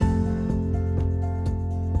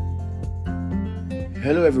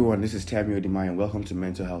Hello everyone, this is Tammy Odimai and welcome to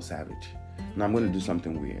Mental Health Savage. Now I'm going to do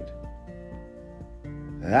something weird.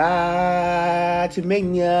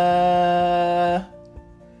 Timenya.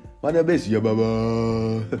 What a bit,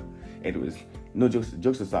 baba. Anyways, no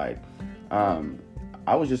jokes aside.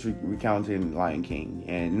 I was just recounting Lion King,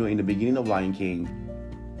 and in the beginning of Lion King,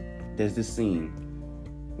 there's this scene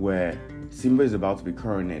where Simba is about to be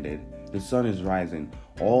coronated. The sun is rising.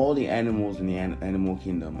 All the animals in the animal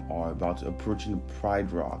kingdom are about to approach the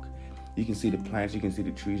Pride Rock. You can see the plants, you can see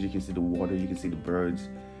the trees, you can see the water, you can see the birds,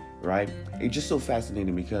 right? It's just so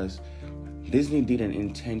fascinating because Disney did an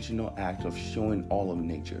intentional act of showing all of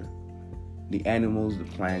nature. The animals, the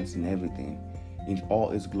plants, and everything in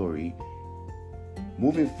all its glory.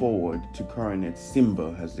 Moving forward to coronate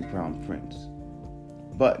Simba as the crown prince.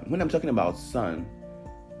 But when I'm talking about sun,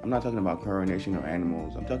 I'm not talking about coronation or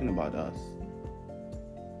animals. I'm talking about us.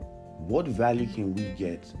 What value can we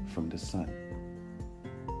get from the sun?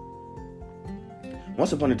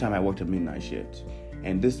 Once upon a time, I worked a midnight shift.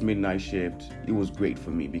 And this midnight shift, it was great for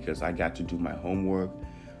me because I got to do my homework.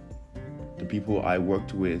 The people I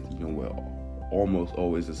worked with, were almost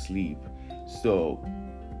always asleep. So,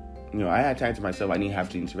 I had time to myself. I didn't have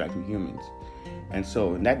to interact with humans. And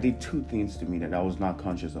so that did two things to me that I was not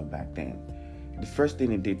conscious of back then. The first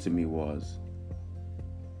thing it did to me was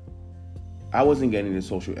I wasn't getting the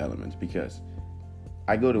social elements because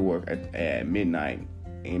I go to work at midnight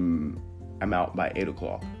and I'm out by 8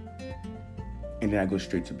 o'clock. And then I go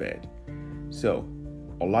straight to bed. So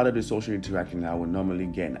a lot of the social interaction I would normally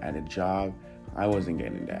get at a job, I wasn't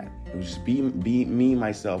getting that. It was just be me,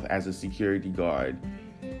 myself as a security guard,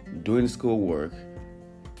 doing schoolwork,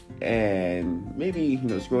 and maybe,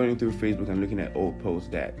 scrolling through Facebook and looking at old posts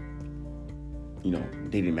that, they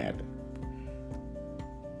didn't matter.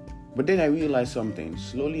 But then I realized something.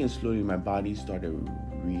 Slowly and slowly, my body started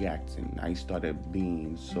reacting. I started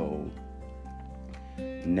being so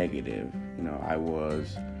negative.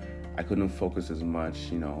 I couldn't focus as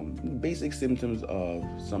much, basic symptoms of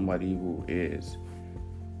somebody who is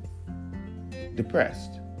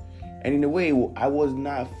depressed. And in a way, I was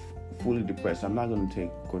not fully depressed. I'm not going to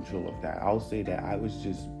take control of that. I'll say that I was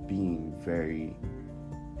just being very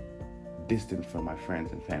distant from my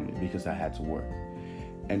friends and family because I had to work.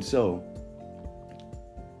 And so,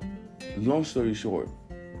 long story short,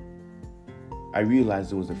 I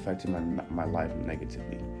realized it was affecting my life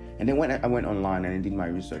negatively. And then when I went online and I did my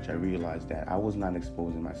research, I realized that I was not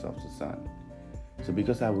exposing myself to sun. So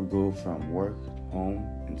because I would go from work, home,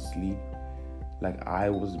 and sleep, like I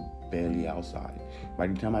was barely outside. By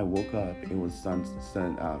the time I woke up, it was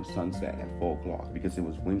sunset at 4 o'clock because it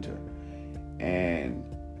was winter. And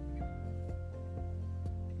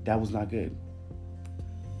that was not good.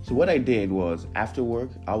 So what I did was, after work,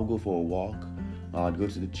 I would go for a walk, or I'd go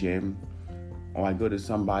to the gym, or I'd go to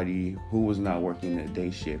somebody who was not working a day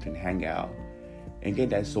shift and hang out and get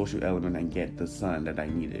that social element and get the sun that I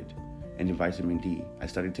needed and the vitamin D. I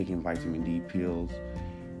started taking vitamin D pills,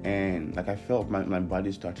 and I felt my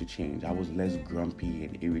body start to change. I was less grumpy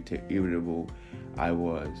and irritable. I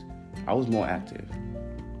was more active.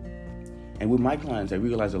 And with my clients, I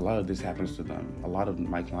realized a lot of this happens to them. A lot of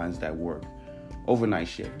my clients that work overnight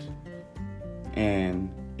shift. And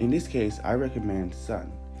in this case, I recommend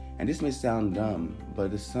sun. And this may sound dumb, but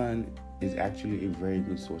the sun is actually a very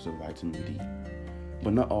good source of vitamin D.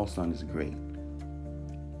 But not all sun is great.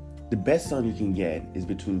 The best sun you can get is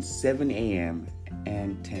between 7 a.m.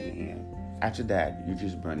 and 10 a.m. After that, you're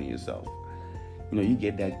just burning yourself. You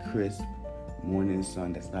get that crisp morning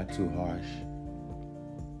sun that's not too harsh.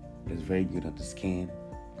 It's very good on the skin,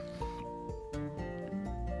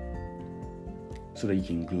 so that you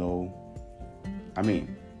can glow.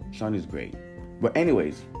 Sun is great. But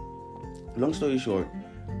anyways, long story short,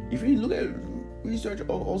 if you look at research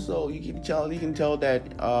also, you can tell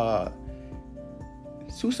that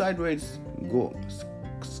suicide rates go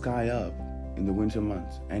sky up in the winter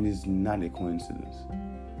months, and it's not a coincidence.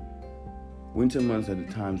 Winter months are the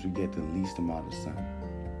times we get the least amount of sun.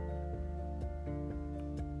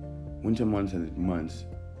 Winter months are the months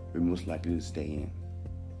we're most likely to stay in.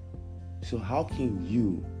 So how can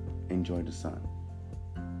you enjoy the sun?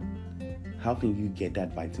 How can you get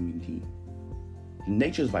that vitamin D?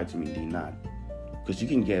 Nature's vitamin D, not. Because you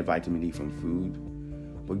can get vitamin D from food,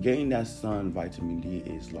 but getting that sun vitamin D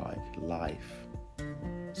is like life.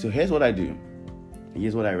 So here's what I do.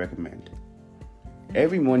 Here's what I recommend.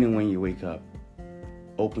 Every morning when you wake up,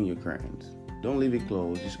 open your curtains. Don't leave it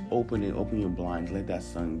closed. Just open it. Open your blinds. Let that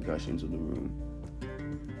sun gush into the room.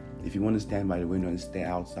 If you want to stand by the window and stay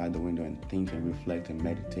outside the window and think and reflect and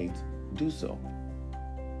meditate, do so.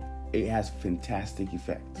 It has fantastic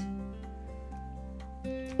effects.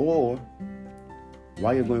 Or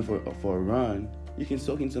while you're going for a run, you can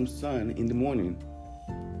soak in some sun in the morning.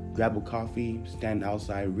 Grab a coffee, stand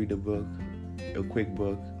outside, read a book, a quick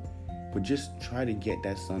book, but just try to get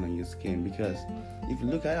that sun on your skin, because if you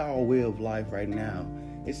look at our way of life right now,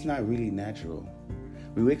 it's not really natural.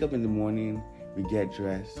 We wake up in the morning, we get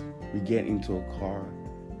dressed, we get into a car,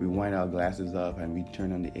 we wind our glasses up and we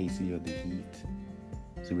turn on the AC or the heat,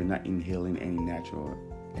 so we're not inhaling any natural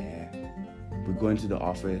air. We go into the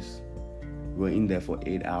office, we're in there for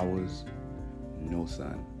 8 hours, no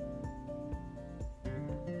sun.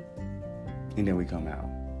 And then we come out,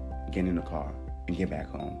 get in the car, and get back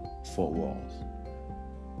home, 4 walls.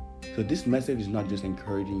 So this message is not just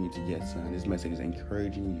encouraging you to get sun. This message is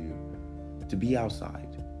encouraging you to be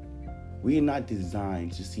outside. We are not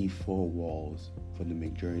designed to see 4 walls for the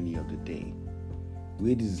majority of the day.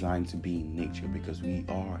 We're designed to be in nature because we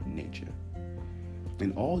are nature.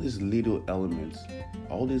 And all these little elements,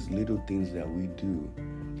 all these little things that we do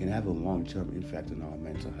can have a long-term effect on our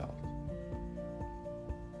mental health.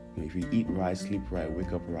 If you eat right, sleep right,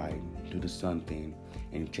 wake up right, do the sun thing,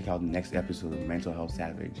 and check out the next episode of Mental Health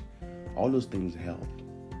Savage, all those things help.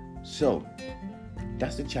 So,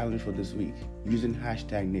 that's the challenge for this week. Using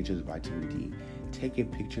hashtag Nature's Vitamin D. Take a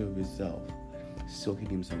picture of yourself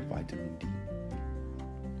soaking in some vitamin D.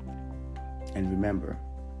 And remember,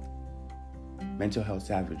 mental health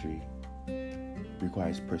savagery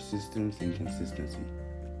requires persistence and consistency.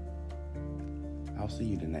 I'll see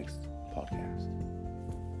you in the next podcast.